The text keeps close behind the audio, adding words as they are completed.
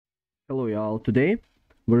Hello y'all, today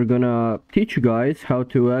we're gonna teach you guys how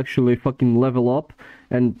to actually fucking level up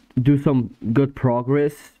and do some good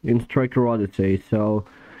progress in Striker Odyssey. So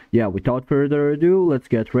yeah, without further ado, let's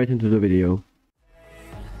get right into the video.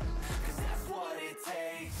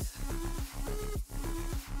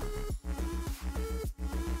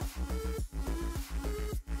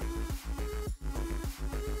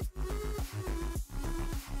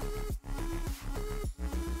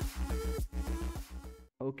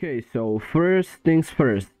 Okay, so first things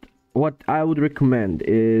first, what I would recommend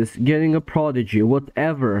is getting a prodigy,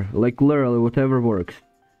 whatever, like literally whatever works.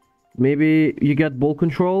 Maybe you get ball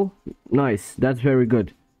control, nice, that's very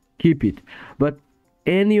good, keep it. But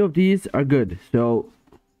any of these are good, so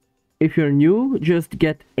if you're new, just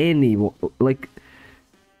get any, like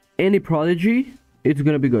any prodigy, it's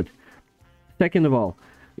gonna be good. Second of all,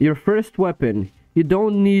 your first weapon, you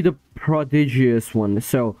don't need a prodigious one,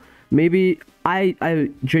 so maybe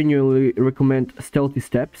I genuinely recommend stealthy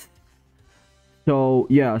steps. So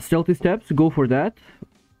yeah, stealthy steps, go for that.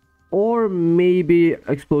 Or maybe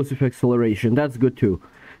explosive acceleration, that's good too.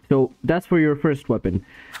 So that's for your first weapon.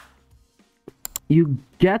 You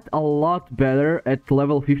get a lot better at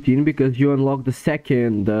level 15 because you unlock the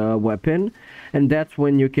second weapon, and that's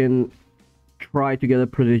when you can try to get a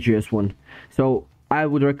prodigious one. So I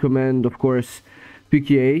would recommend, of course,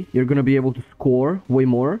 PKA. You're gonna be able to score way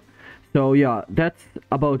more. So yeah, that's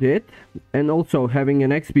about it. And also having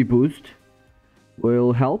an XP boost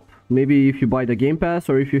will help. Maybe if you buy the Game Pass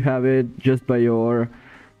or if you have it just by your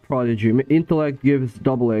prodigy. Intellect gives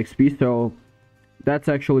double XP, so that's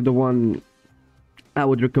actually the one I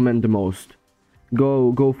would recommend the most.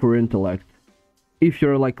 Go for intellect if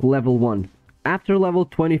you're like level 1. After level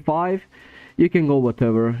 25 you can go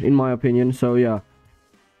whatever, in my opinion. So yeah,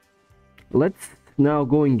 let's now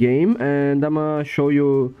go in game and I'm gonna show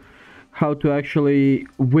you how to actually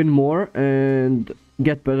win more and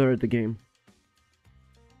get better at the game.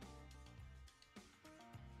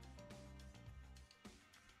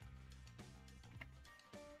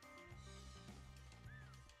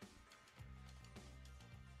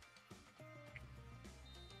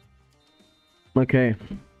 Okay,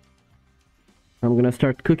 I'm gonna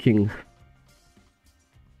start cooking.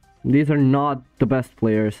 These are not the best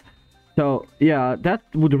players. So yeah, that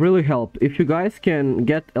would really help. If you guys can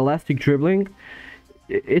get elastic dribbling,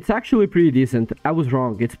 it's actually pretty decent. I was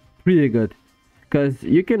wrong, it's pretty good. Because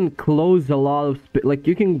you can close a lot of like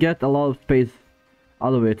you can get a lot of space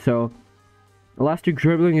out of it. So elastic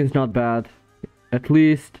dribbling is not bad. At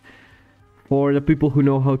least for the people who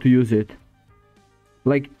know how to use it.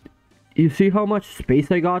 Like, you see how much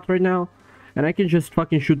space I got right now? And I can just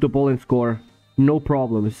fucking shoot the ball and score. No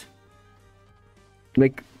problems.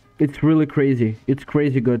 Like, it's really crazy. It's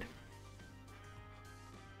crazy good.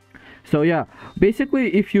 So yeah,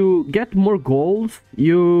 basically if you get more goals,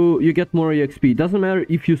 you get more EXP. Doesn't matter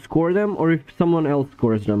if you score them or if someone else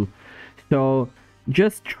scores them. So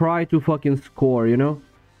just try to fucking score, you know?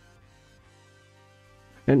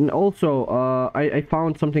 And also, I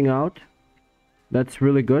found something out that's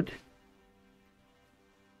really good.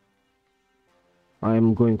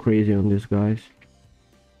 I'm going crazy on this, guys.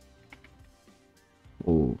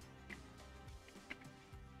 Oh.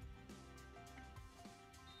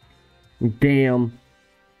 Damn.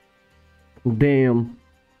 Damn.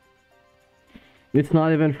 It's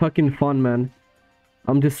not even fucking fun, man.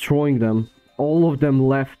 I'm destroying them. All of them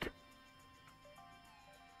left.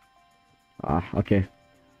 Ah, okay.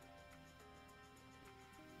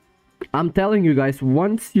 I'm telling you guys,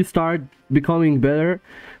 once you start becoming better,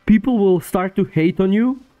 people will start to hate on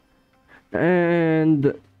you.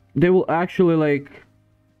 And they will actually like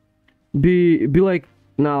be like,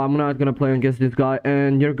 no, I'm not gonna play against this guy,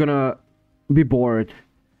 and you're gonna be bored.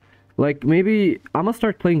 Like, maybe I'm gonna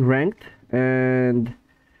start playing ranked and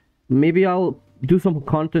maybe I'll do some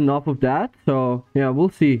content off of that. So yeah, we'll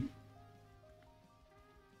see.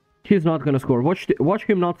 He's not gonna score. Watch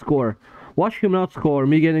him not score. Watch him not score.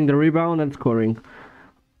 Me getting the rebound and scoring.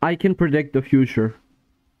 I can predict the future.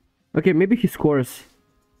 Okay, maybe he scores.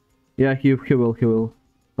 Yeah, he will.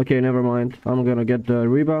 Okay, never mind. I'm gonna get the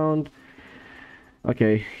rebound.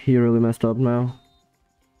 Okay, he really messed up now.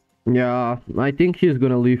 Yeah, I think he's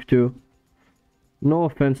gonna leave too. No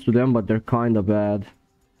offense to them, but they're kinda bad.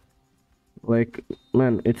 Like,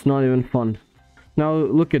 man, it's not even fun. Now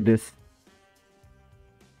look at this.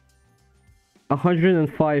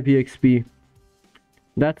 105 EXP.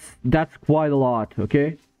 That's quite a lot,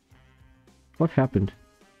 okay? What happened?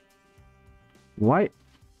 Why?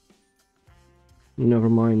 Never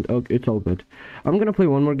mind. Okay, it's all good. I'm gonna play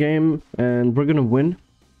one more game and we're gonna win.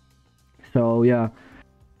 So yeah,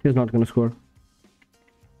 he's not gonna score.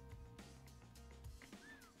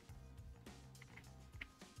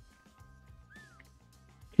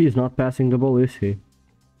 He's not passing the ball, is he?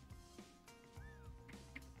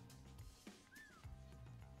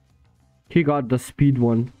 He got the speed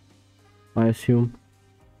one, I assume.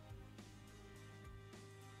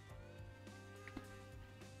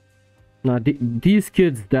 Nah, these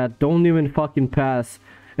kids that don't even fucking pass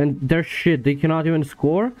and they're shit, they cannot even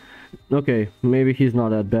score. Okay, maybe he's not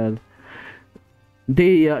that bad.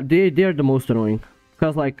 They're the most annoying,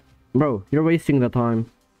 cause like, bro, you're wasting the time.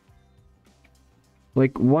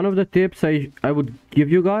 Like, one of the tips I would give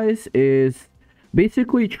you guys is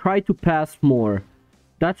basically try to pass more.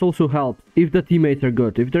 That's also helps if the teammates are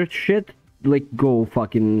good. If they're shit, like, go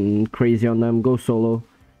fucking crazy on them, go solo.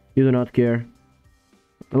 You do not care.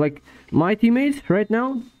 Like, my teammates right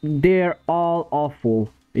now, they're all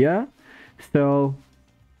awful, yeah? So,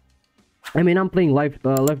 I mean, I'm playing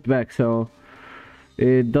left back, so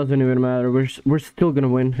it doesn't even matter. We're still gonna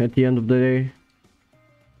win at the end of the day.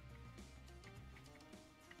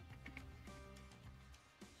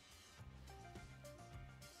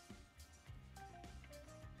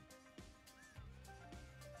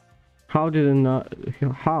 How did it not?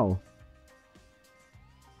 How?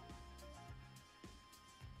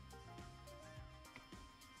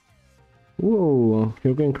 Whoa,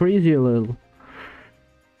 you're going crazy a little.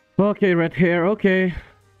 Okay, red hair, okay.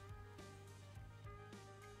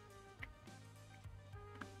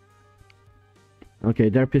 Okay,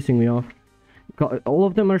 they're pissing me off. All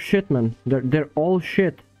of them are shit, man. They're all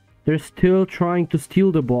shit. They're still trying to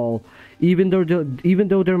steal the ball, even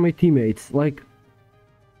though they're my teammates. Like,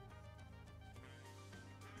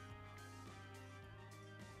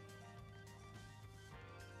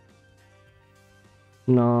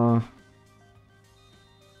 nah.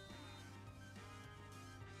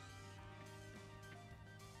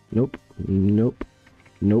 Nope. Nope.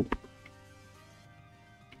 Nope.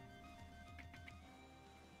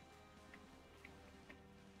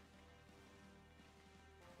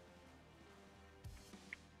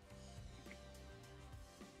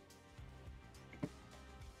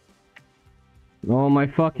 Oh my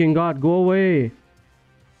fucking god, go away.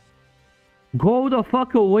 Go the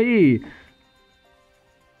fuck away.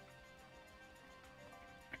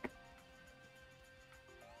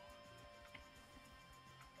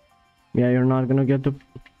 Yeah, you're not gonna get the...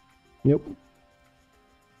 Yep.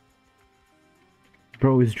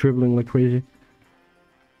 Bro is dribbling like crazy.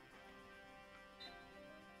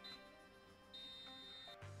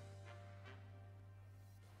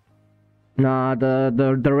 Nah,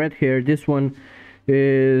 the red hair, this one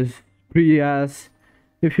is pretty ass.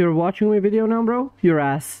 If you're watching my video now, bro, you're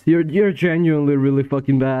ass. You're genuinely really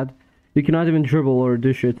fucking bad. You cannot even dribble or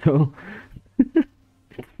do shit, so...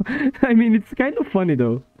 I mean, it's kind of funny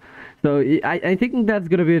though. So I think that's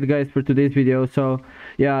gonna be it, guys, for today's video. So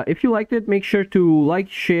yeah, if you liked it, make sure to like,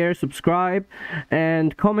 share, subscribe,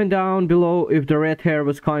 and comment down below if the red hair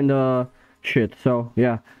was kinda shit. So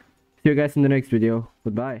yeah, see you guys in the next video.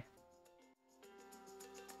 Goodbye.